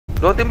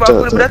Diorang tembak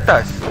aku daripada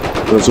atas.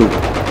 Zoom.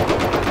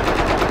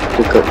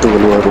 Dekat tu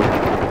luar tu.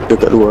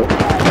 Dekat luar.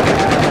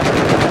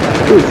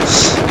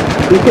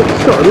 Dekat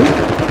shot tu.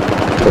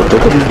 Tak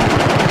tahu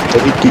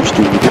tadi tips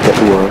tu dekat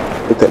luar.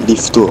 Dekat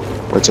lift tu.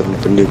 Macam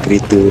benda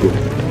kereta tu.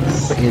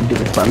 Dia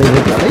tempat lain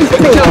dekat lain.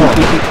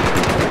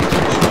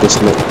 Kita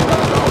snap.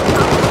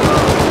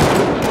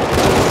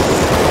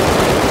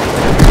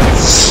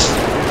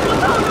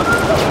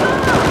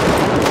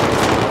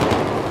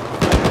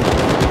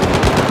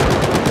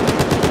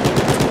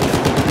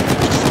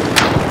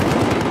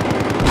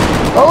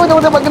 Oh,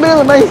 jangan dapat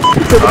kena. Nice.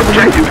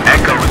 Objective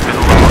Echo has been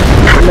lost.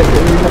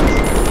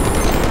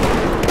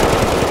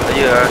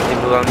 Ya lah, tim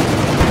dorang ni.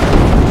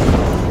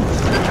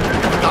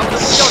 咱们的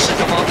目标是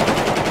什么？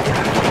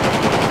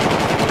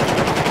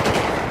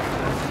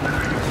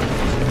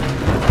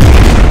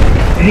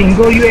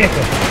 Ringo US.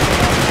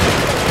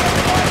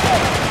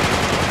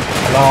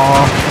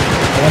 Alah,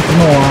 orang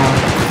penuh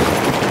lah.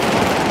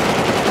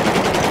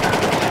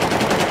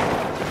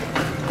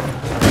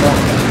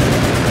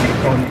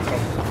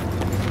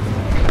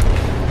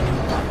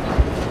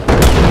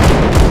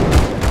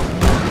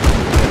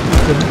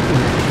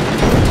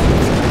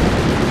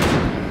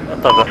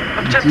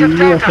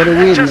 Engineer for the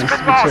win.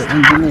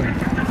 Engineer.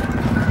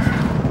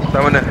 Tak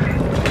mana?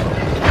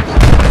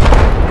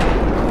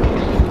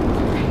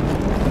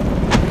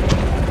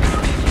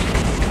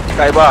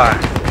 Skybar.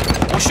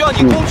 我需要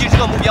你攻击这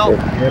个目标。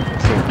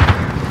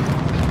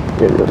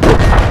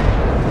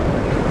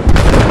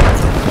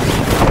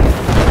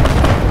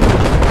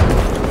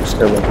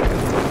 Sekarang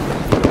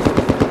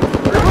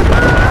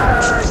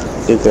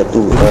dekat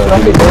tu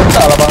Ambil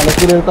kontak lah bang.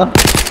 Lagi dia letak.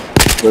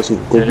 masuk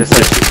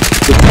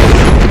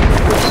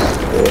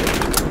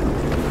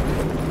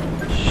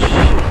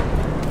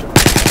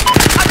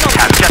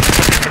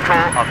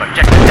Control of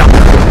objective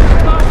Delta.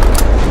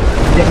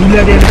 Sejak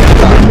bila dia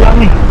dekat pulang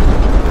ni?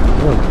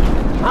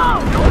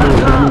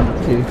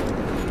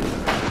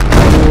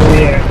 Oh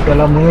ya, dah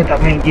lama tak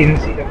main game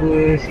si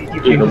apa si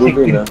GP.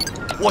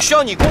 我需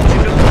要你攻击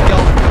这个目标。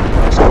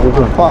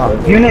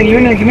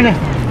 Gimana?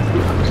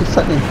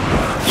 Susah ni.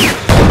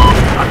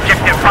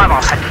 Objective Bravo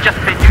has just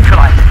been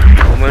neutralized.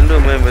 Komando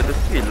main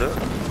Battlefield lah.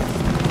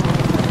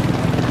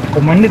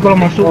 Komander kalau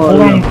masuk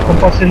orang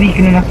compulsory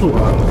kena masuk.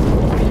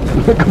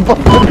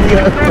 Kempang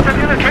dia. There's a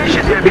new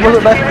location here. Dia masuk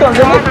datang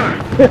je bang.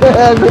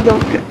 Aku dah.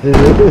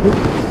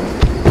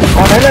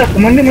 Oh dah lah,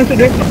 komander masuk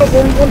desktop,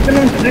 korang kena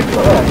masuk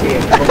desktop lah.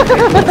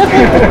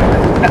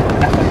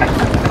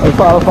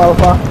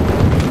 Alpha.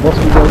 Bos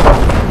juga Alpha.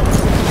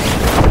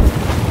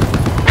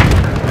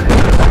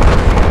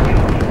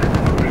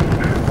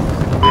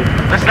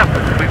 Listen up,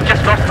 we've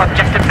just lost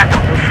objective Echo.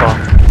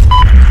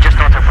 Just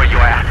north of where you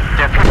are at,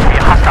 there appears to be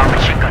a hostile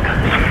machine gunner.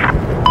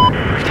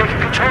 We've taken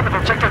control of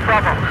objective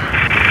Bravo.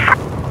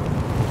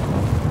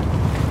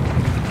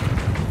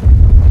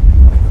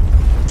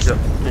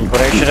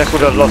 Connection aku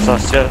dah lost lah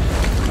sial.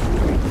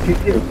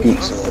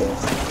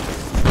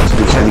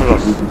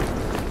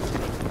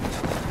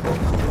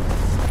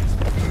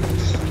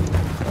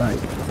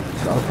 Right.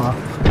 Alpha.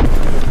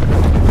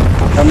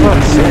 Apa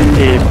sial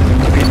ni?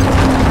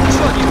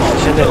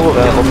 Macam network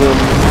lah problem.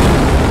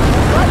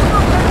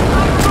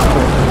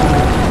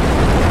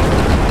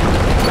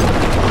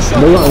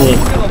 Banyak ni.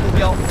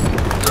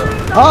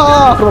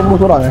 Aku dah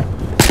musuh orang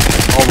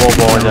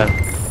Bawa je.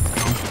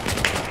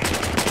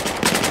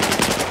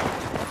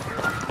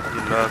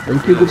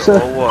 Thank you, good sir. I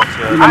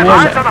have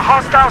eyes on a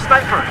hostile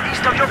sniper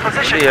east of your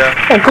position. Ya.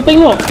 Kau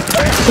tengok.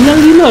 Senang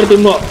gila dia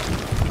tembak.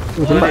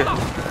 Tembak.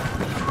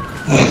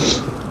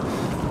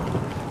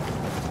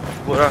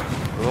 Buat lah.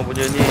 Orang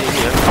punya ni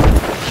ya.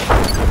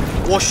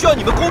 我需要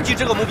你们攻击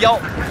这个目标。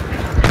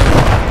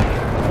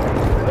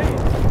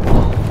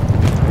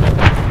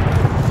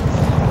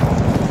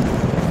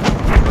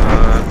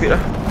 Quit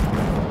lah.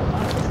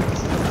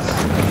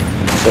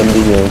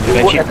 sandingnya.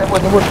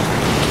 Tembak.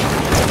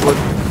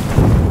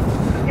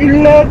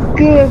 Gila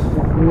ke?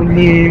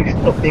 Boleh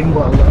stop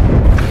tembak lah.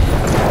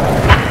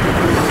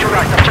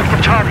 Neutralize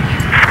objective Charlie.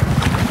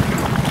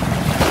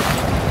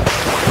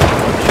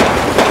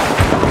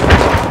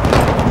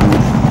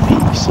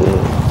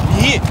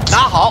 你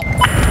拿好。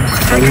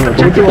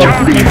 Objective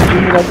Charlie.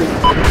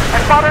 I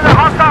spotted a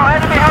hostile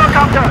enemy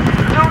helicopter.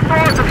 Due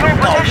north of your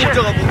保护 position.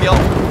 这个目标。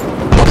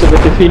 Masuk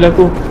Battlefield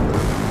aku.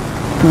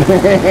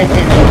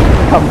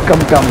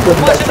 Kam.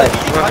 发现了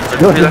敌军团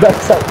队。 Don't back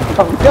side.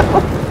 Kam.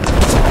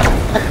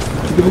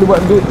 Kita boleh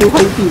buat tu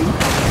fighting.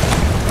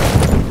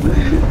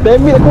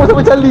 Damn it, aku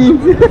sama Charlie.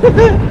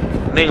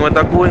 Ning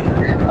mata aku ni.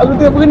 Aku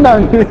tengah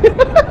berenang.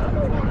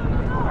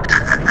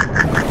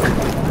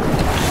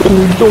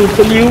 Untung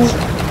seliu.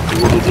 我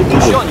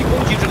需要你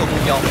攻击这个目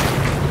标。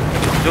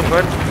 Jom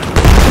kan.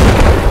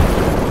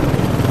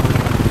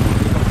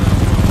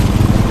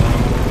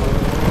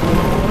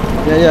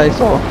 Ya, I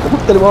saw. Aku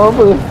tak boleh buat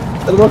apa.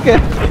 Tak boleh buat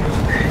cash.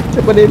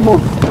 Siapa demo?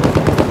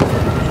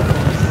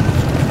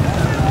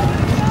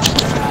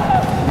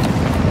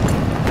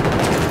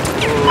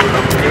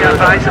 Be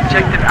advised,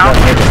 objective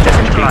Alpha is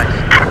neutralized.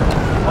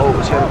 Oh,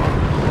 siapa?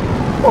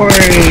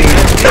 Oi.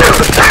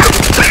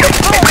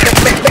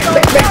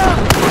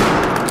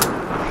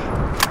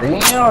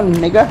 Down,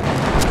 nigga.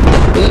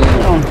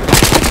 Damn.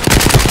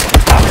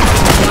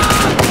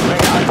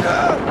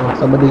 Oh,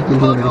 somebody kill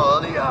him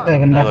already.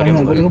 Rendah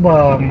sangat boleh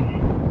bang.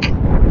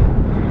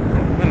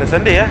 Mana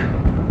Sunday ah?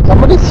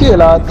 Somebody here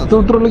lah.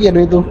 Turun lagi ada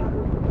itu.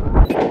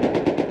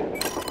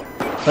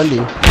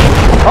 Sunday.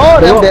 Oh,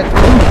 damn that.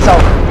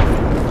 South.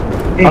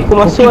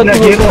 Aku masuk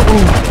tu.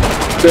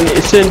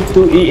 Connection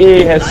to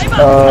EA has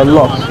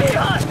lost.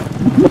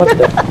 What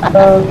the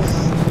hell?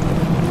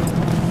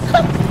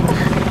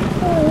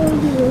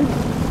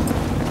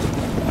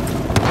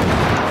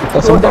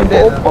 So damn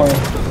that.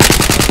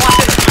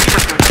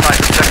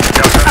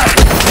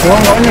 Korang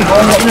kat ni.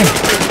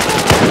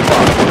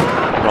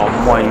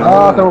 Ramai.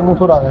 Kalau bunuh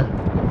seorang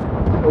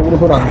Kalau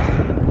bunuh seorang.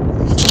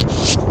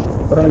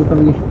 Orang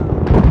lagi.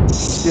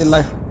 Still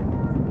live.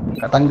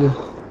 Kat tangga.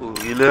 Oh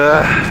gila.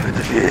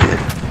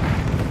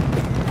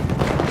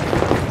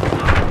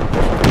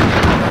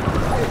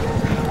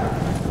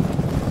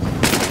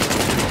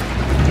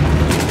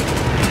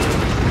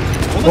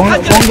 Korang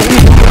kat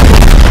ni.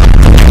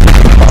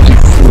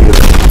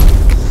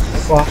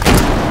 Wah.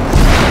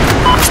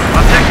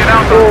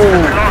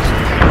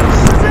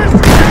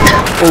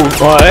 Oh,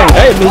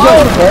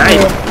 Bizon.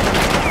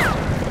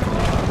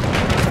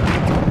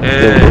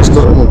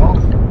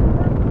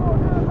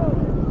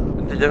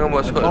 Nanti jangan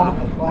buat squad dulu.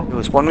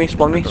 Yo, spawn me.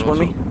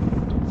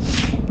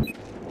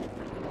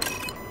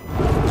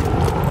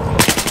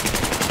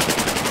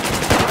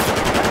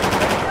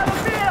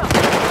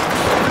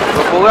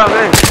 Berapa orang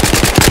kan?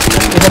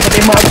 Dia dapat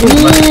tembak aku.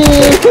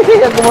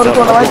 Aku baru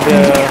kau nak mati.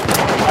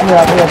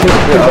 Ada.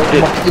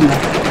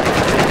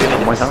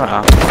 Ramai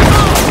sangat ah.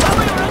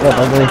 Ya,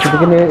 bagus. Kita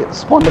kena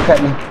spawn dekat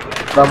ni.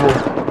 Bravo.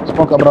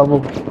 Spawn kat Bravo.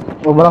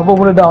 Oh, Bravo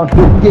mula down.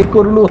 Pergi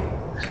ekor dulu.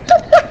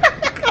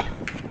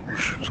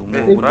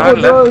 Semua Kurang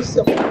lah.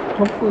 Siap.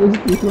 Apa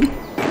situ tu?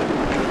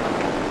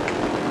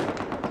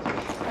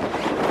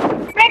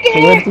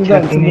 Semua tu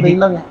kan. Semua dah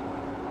hilang.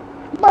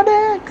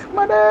 Madek.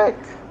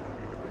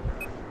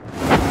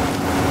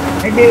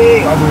 Adik.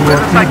 Aduh, aku dah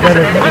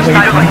tak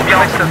baik.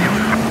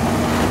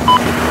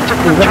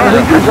 Kau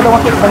dah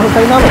masuk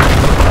China tu?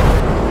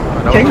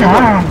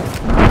 China.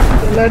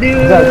 Lah dia.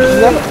 Dah.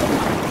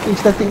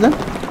 Static kan?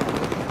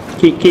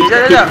 Kick.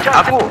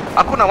 Sekejap.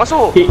 Aku nak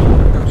masuk.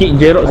 Kick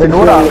Jerok Ada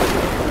dua orang.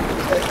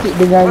 Static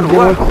dengan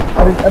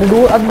ada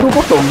dua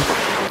kosong.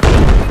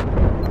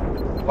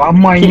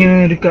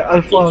 Ramainya dekat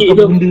Alpha ke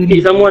benda ni.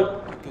 Kick someone.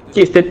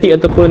 Kick static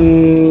ataupun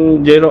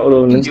Jerok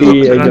tu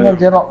nanti Dengan aja.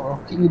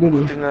 Jerok. Kick ni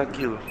dulu. Tengah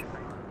kill.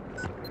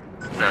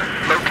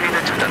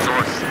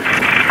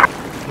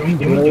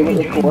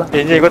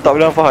 Ni kau tak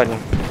bilang Fahan.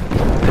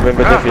 Dia main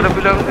Aku Battlefield. dah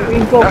bilang dia.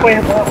 Kau apa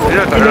yang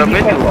Dia kat dalam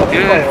menu.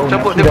 Dia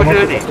cabut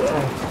daripada ni.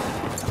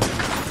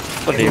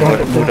 Boleh kau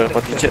dah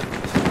dapat t-shirt.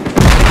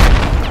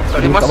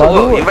 Dia masuk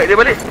ke? Invite dia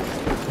balik.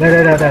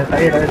 Dah. Tak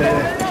payah. Invite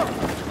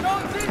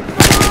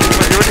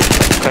dia balik.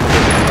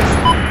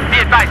 Be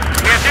advised,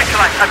 we have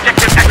neutralized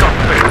objective Echo.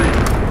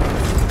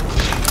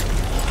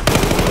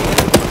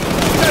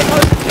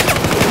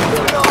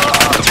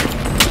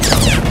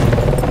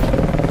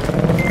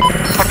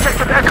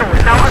 Objective Echo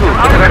is now under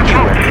our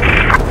control.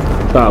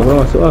 Tak, aku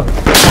masuk lah.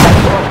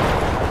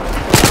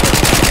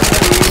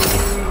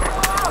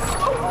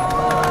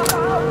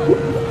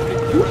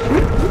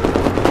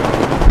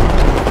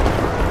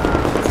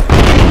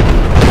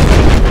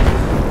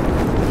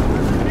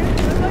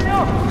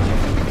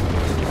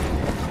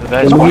 Di.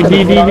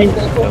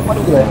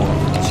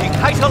 请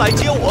开车来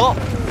接我。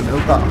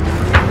 Letak.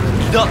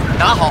 你的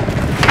拿好。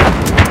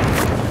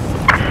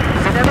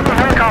 An enemy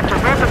helicopter north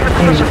of your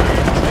position.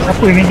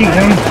 Siapa yang medik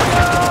sekarang ni?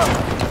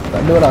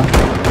 Tak ada lah.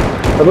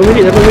 Siapa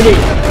medik?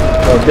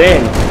 Oh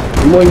damn.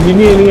 Semua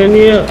engineer dengan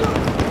ni lah.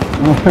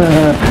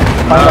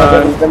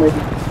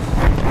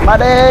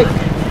 Madek.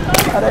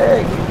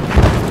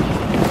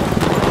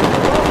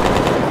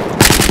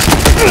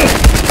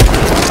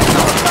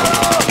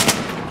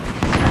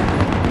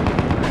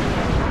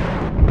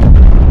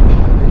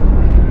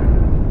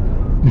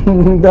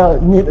 Dah,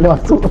 ni dah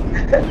masuk.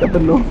 Dah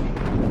penuh.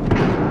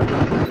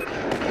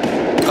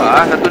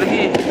 Satu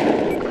lagi.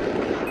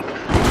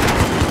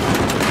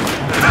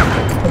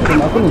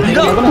 Aku ni. 你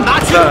的拿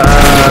去。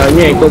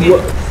 Ni kau buat.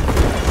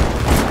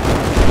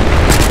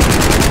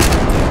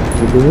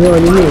 Dengar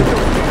ni.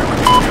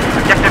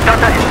 Objective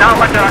Delta is now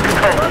under our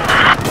control.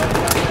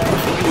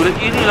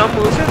 Lagi ni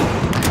lama sah.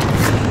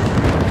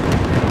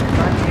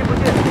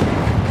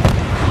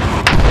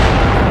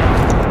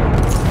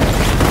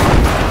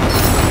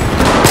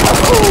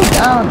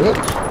 Down, bitch.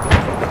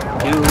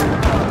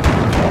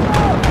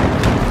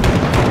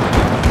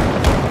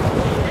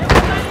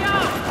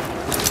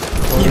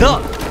 你的，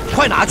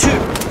快拿去。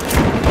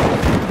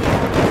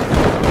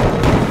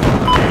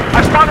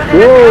 I've spotted an Oh,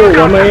 enemy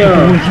ramai helicopter.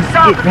 lah.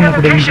 Sikit pun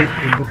aku dah injek.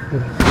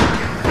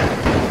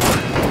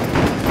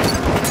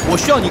 我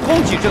需要你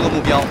攻击这个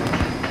目标。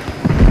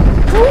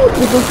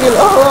 Triple kill.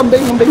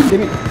 Ambing,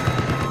 damn it.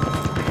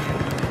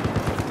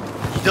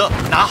 你的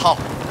拿好。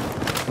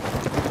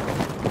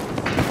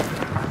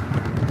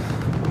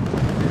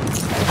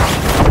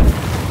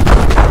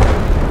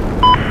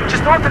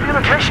 Just north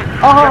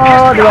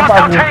Ah, dia nampak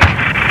aku.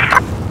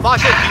 发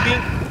现敌兵，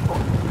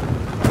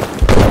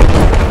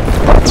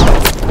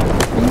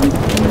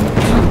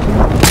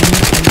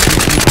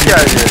 Ya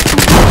je.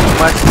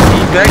 Must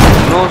back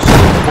no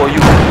soup for you.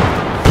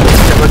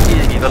 Macam bagi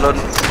lagi kalau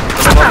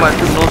Mamat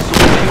tu no soup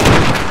for you.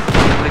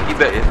 Boleh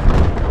give back je.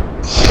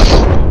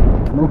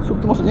 No soup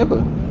tu maksudnya apa?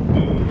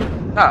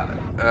 Tak,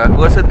 aku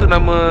rasa tu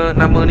nama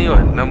ni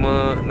kan.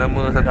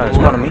 Nama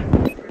satu orang ni.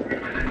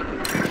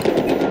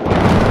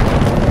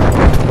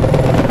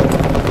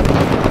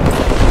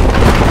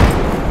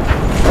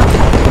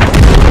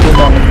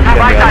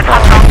 Allied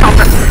hostile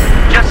chopper,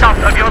 just south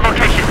of your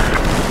location.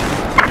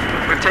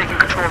 We're taking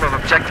control of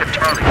objective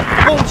Charlie.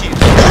 攻击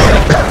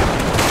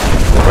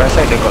Right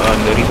side they got on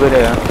the river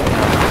there.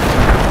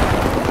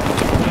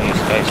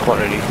 Nice, guys spot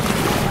already.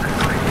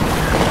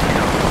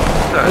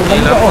 Tak,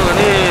 ni lama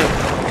ni.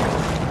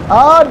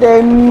 Ah,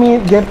 damn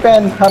it,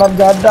 Japan, harap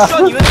jadah. 需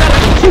要你们再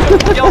攻击这个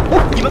目标，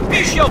你们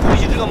必须要攻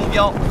击这个目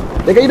标。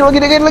 Dekat hidup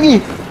lagi.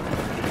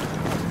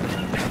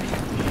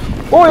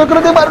 Oh, yang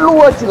kena tembak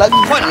dulu aja lagi.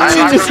 快拿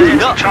去，这是你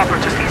的。 Chopper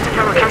just east of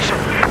your location.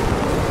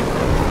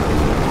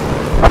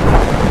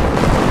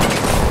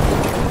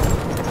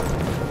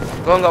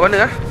 Kau kat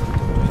mana ah?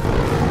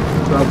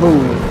 Bravo.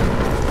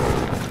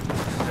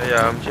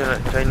 Ya, macam nak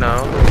China.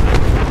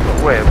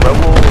 Where?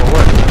 Bravo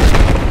what?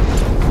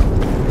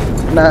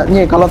 Nah,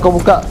 ni kalau kau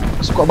buka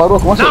squad baru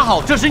aku masuk. 拿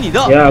好，这是你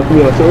的。 Ya,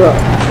 aku yang masuk lah.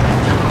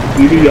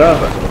 Kiri lah.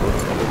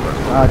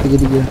 Ah,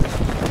 3-3.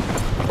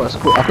 Buat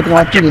squad. Aku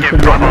tengah mati ni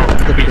Objective sebab Bravo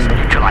kita is tengok.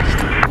 neutralized.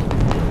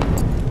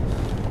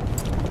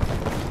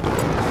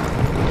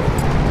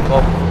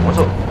 Oh,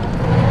 masuk.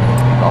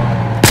 Oh.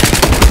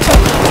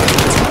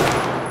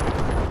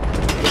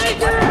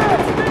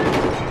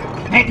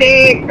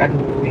 Medik!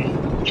 Aduh.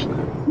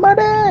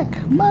 Madek.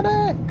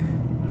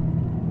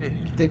 Eh,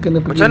 Kita kena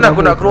pergi. macam mana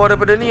aku nak keluar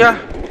daripada ni ah?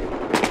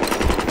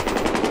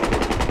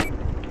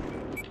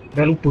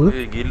 Dah lupa.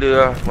 Eh, gila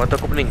lah. Mata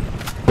aku pening.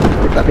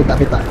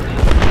 Petak.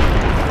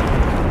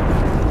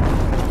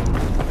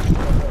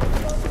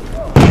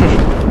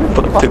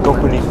 Betul kau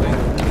pun ni.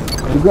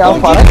 Juga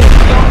Alpha 攻击 kan? 这个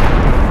目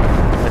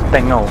标，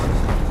 Tank kau.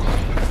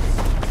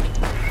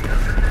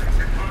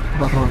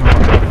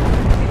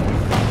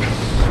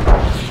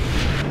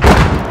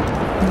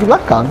 Di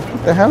belakang?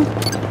 What the hell?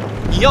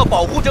 你要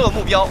保护这个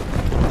目标。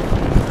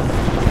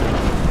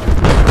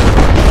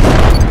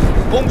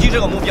攻击这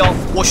个目标，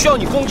我需要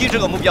你攻击这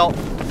个目标。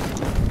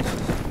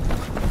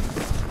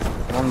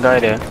 One guy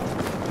there.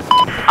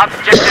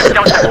 Objective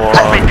Delta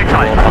has been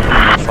neutralized.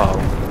 Fucking foul.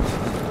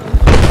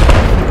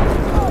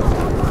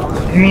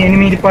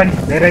 Enemy depan.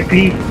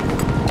 Directly.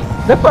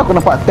 Kenapa aku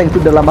nampak tank tu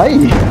dalam air?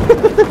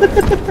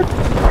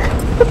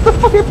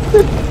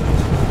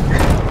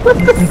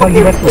 Ini pagi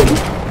batu.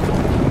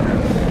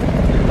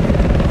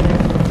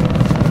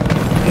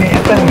 Ni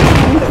atas ni.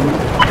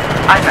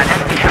 I've an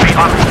enemy heavy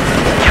armor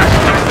just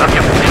north of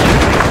your position.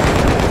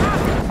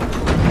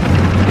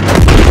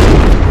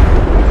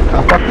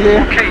 Apa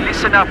clear? Okay,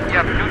 listen up. We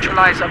have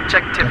neutralized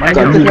objective Mana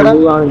Echo. kita sekarang?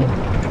 orang ni.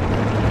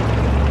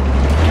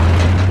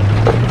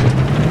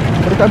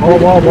 Mereka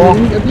Bawa.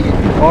 Jadi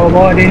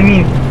Bawa ada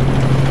enemy.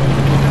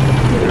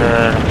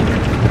 Dah.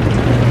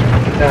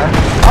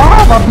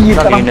 ah, babi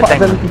tak Sorry, nampak the tank.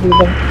 dalam kita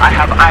bang. I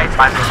have eyes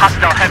on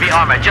hostile heavy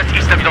armor just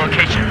east of your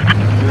location.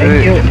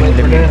 Thank you.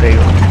 Let me play.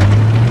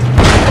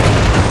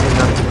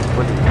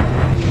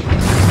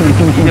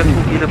 Ini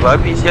aku gila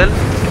babi sial.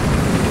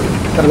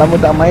 Dah lama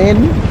tak main.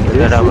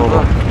 Dah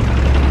bawa.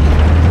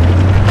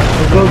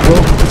 Go.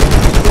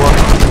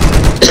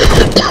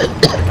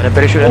 Ada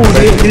parachute Oh,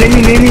 dia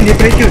landing, dia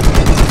parachute.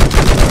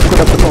 Aku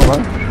dah penuh bang.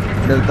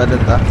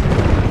 Delta.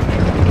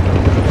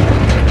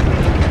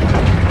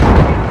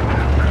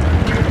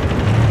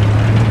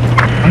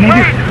 Mana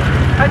dia?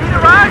 I need a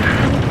ride.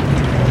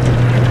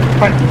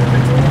 Depan.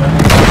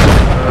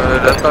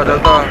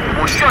 Delta.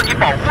 我需要你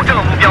保护这个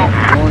目标。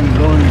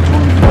 Join.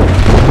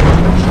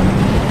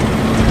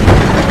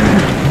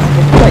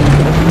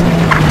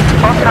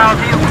 Hostile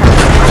vehicle.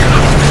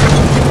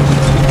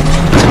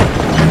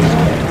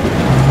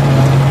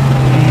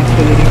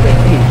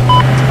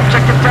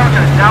 Objective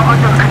Delta is now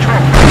under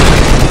control.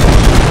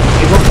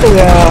 Helikopter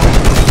lah.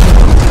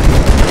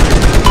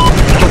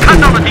 我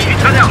看到了敌军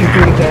车辆。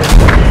 Cucur dekat.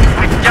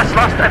 We just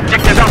lost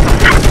objective Alpha.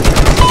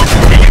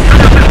 敌军车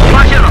辆被我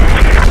发现了。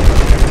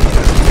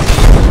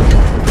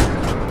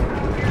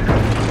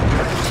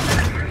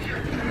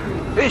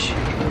 Ish.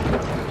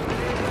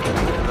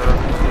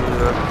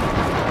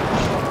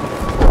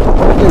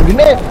 Okay,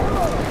 grenade.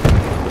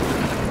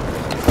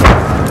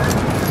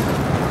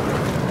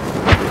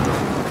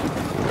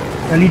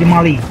 Kali dia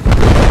mali.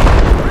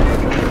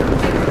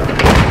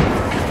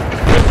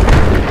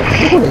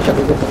 Aku boleh shot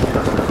dia.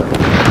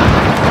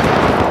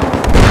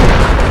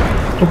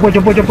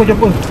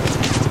 Cepat.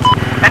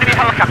 Enemy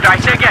helicopter. I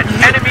say again.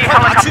 Enemy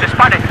helicopter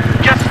spotted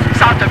just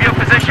south of your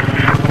position.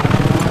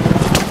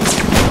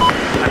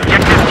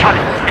 Objective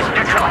Charlie is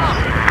neutralized.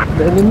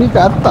 The enemy ke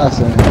atas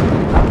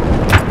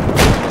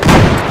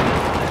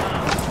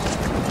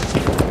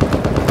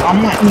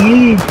Amat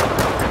ni.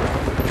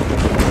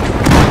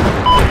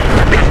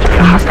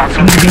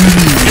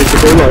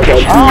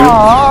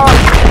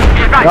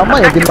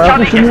 Ramai yang tembak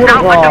aku semua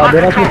orang. Wah, dia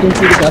rasa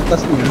tinggi dekat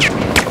atas ni.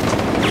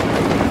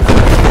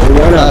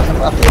 Mana?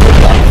 Sampai aku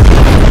tak.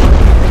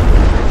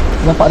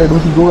 Nampak ada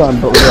 2-3 orang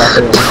untuk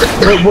berapa.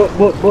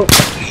 Bot.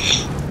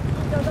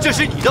 这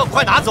是你的，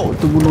快拿走！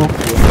 Tu bunuh.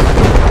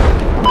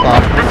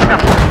 Listen up.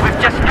 We've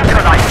just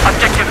neutralized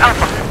objective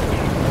Alpha.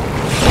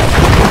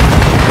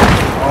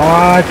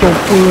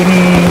 Chopper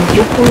ni.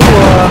 Chopper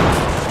lah.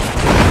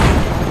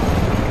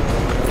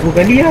 2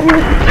 kali lah.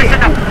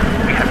 Listen up.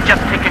 We have just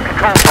taken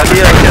control.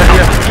 Dia.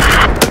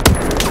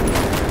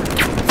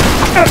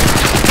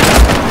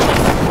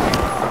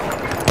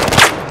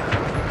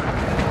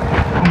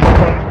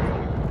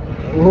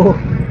 Oh.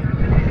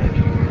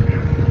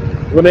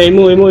 Kau dah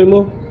emo.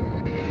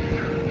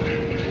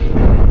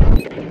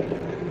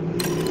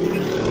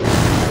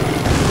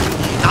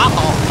 拿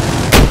好！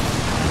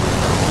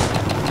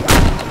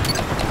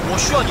我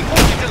需要你攻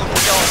击这个目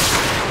标。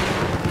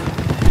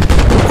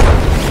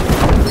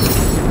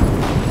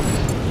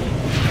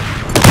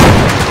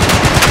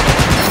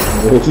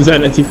 Susah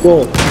nak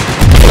cipu.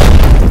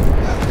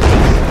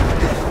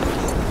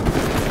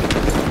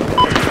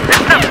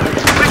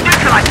 We've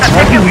neutralized that Aduh,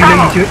 objective hilang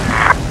Bravo. je.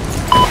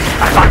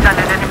 I found an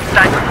enemy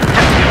sniper.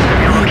 Just use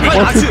the location. 我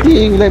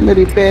shooting, let me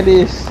repair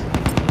this.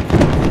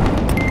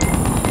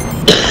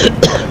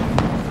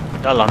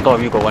 要拦到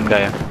一个弯街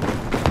啊！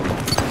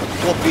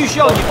我必须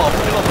要你保护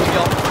这个目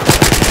标。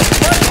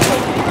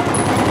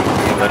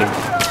应该的。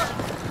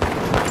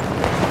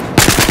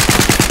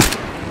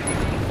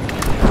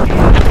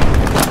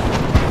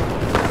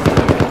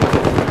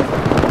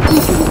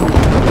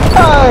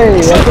 Hai,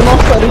 aku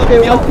nampak repair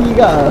mati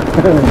kah?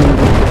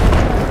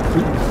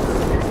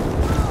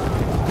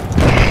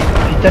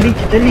 Cari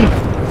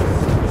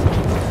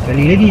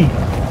lagi.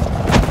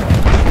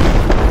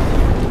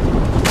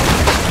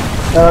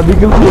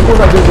 Bigel pun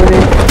nak jaga ni.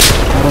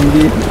 Orang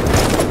dia.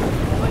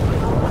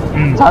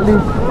 Salih.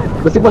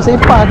 Bersifat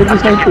sepah dia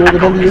punya sniper ke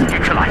tadi.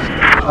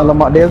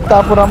 Alamak, Delta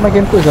pun ramai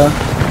campus lah.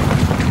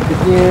 Dia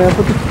punya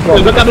apa tu?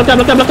 Belakang.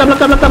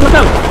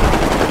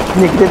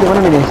 Ni kita tengok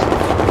mana ni?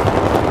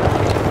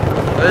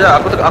 Ya,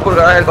 aku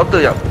dekat helikopter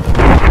jap.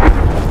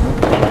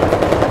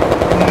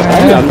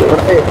 Ayam.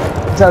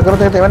 Zal, kau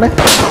tengok mana?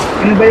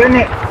 Ini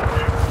bayonet.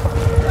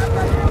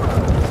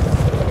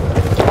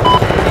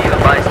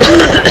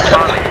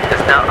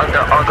 Is now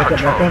under our Dekat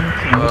control.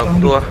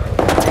 belakang. Tu lah.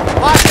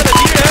 发现了敌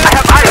人！ I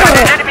have eyes on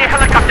an enemy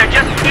helicopter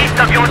just east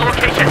of your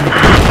location.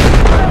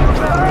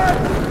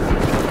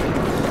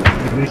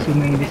 Biasa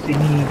main di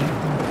sini.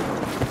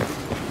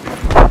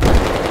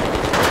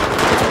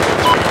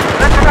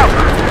 Listen up.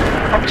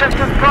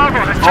 Objective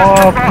Bravo has just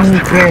Oh, been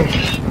lost.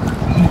 crash.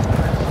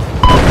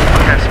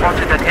 We have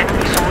spotted an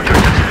enemy soldier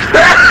just east.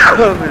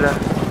 Alhamdulillah.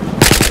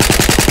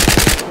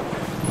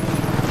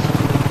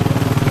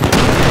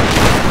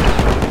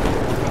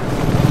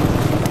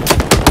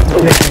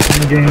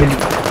 Kena join balik.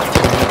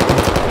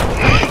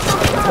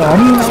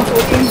 Ni nak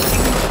masuk sini.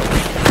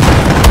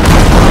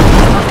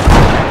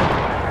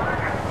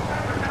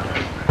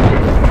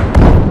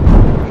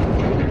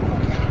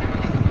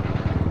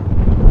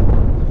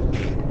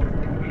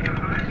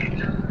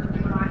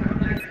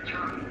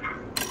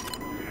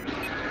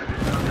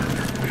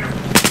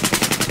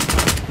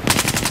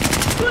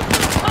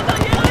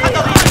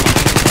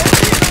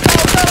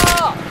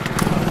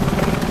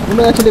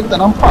 Mula actually aku tak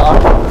nampak lah.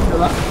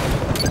 Yalah.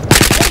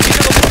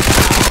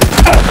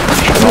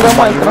 Ini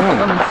ramai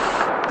sekarang kan.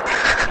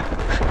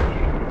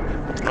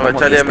 Oh,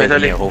 Charlie ambil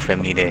Charlie. Whole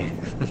family there.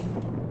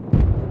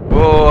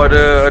 Oh,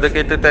 ada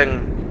kereta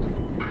tank.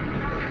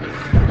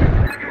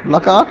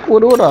 Belakang aku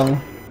ada orang.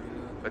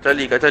 Kat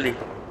Charlie.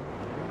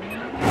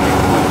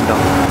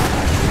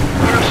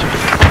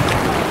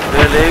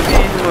 Dia Levi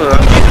semua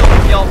lah. 攻击这个目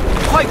标，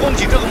快攻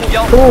击这个目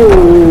标！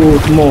 Oh,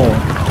 semua.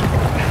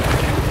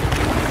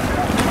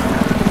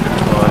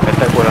 Oh,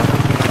 attack pun lah.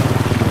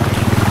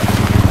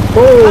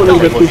 Oh,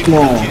 lagi satu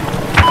semua.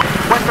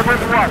 West of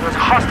River One was a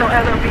hostile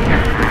LOB.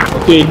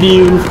 Okay,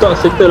 di rooftop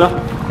settle lah.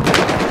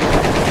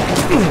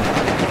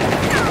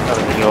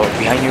 You're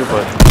behind you,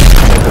 but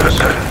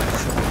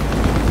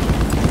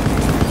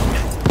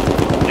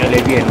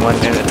Levi and one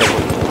and attack.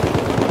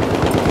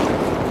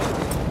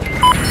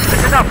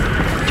 Listen up.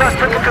 Just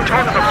took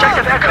control of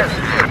objective Echo.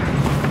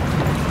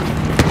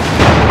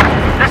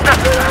 Listen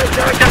up.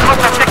 We just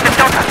lost objective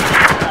Delta.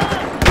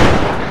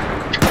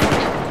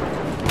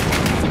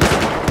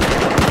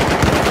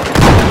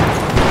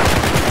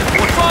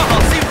 我抓好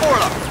C4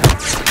 了。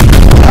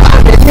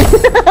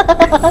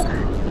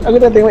 Aku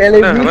dah tengok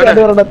LAB Mana, tu mana?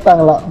 ada orang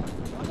datang lah.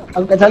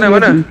 Aku kat Charlie.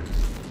 Mana?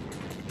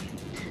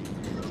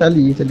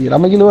 Charlie.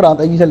 Ramai gila orang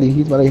tak pergi Charlie.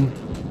 Pergi tempat lain.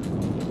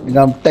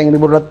 Dengan tank dia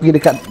baru pergi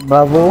dekat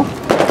Bravo.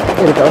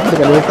 Dekat apa?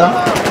 Dekat Delta.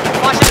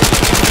 发现了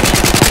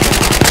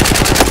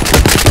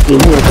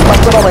Ini tempat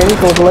tu ramai ni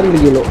kau lari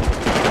lagi elok.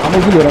 Ramai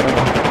gila orang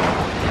datang.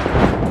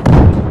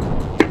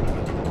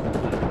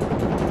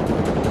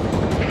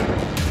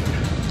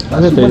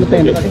 Masih Betul, pun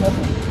tank betul. dekat sini.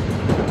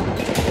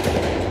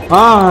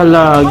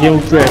 Alah,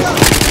 game crash.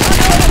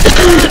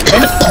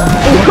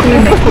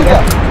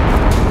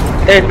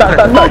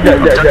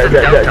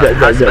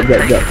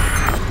 Jap.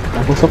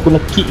 Aku rasa aku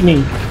nak kick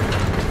ni.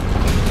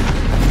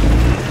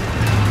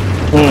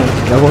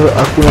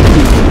 Aku nak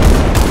kick.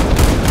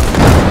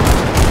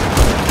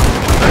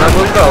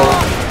 Nama kau,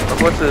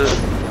 aku rasa.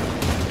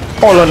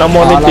 Oh lah nama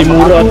ni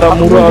Timura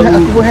Tamura.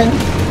 Aku berhang.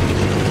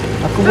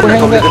 Aku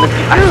berhang kat.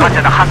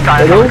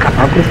 Hello,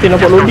 aku mesti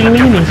nampak loading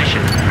ni ni.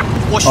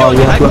 我需要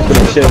你来攻击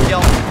这个目标。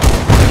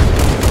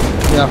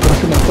 Ya, aku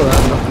rasa nak lah.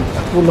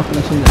 Aku lah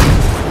kena sini.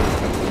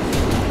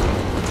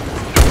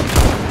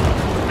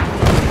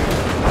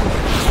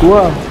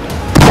 Gua.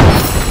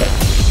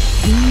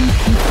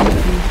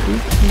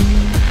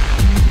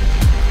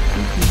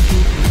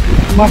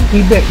 Mas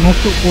feedback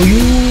masuk for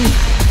you.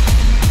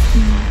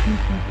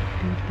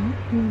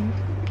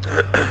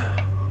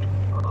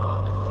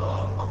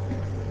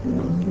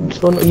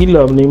 So nak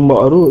gila menembak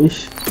tu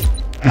ish.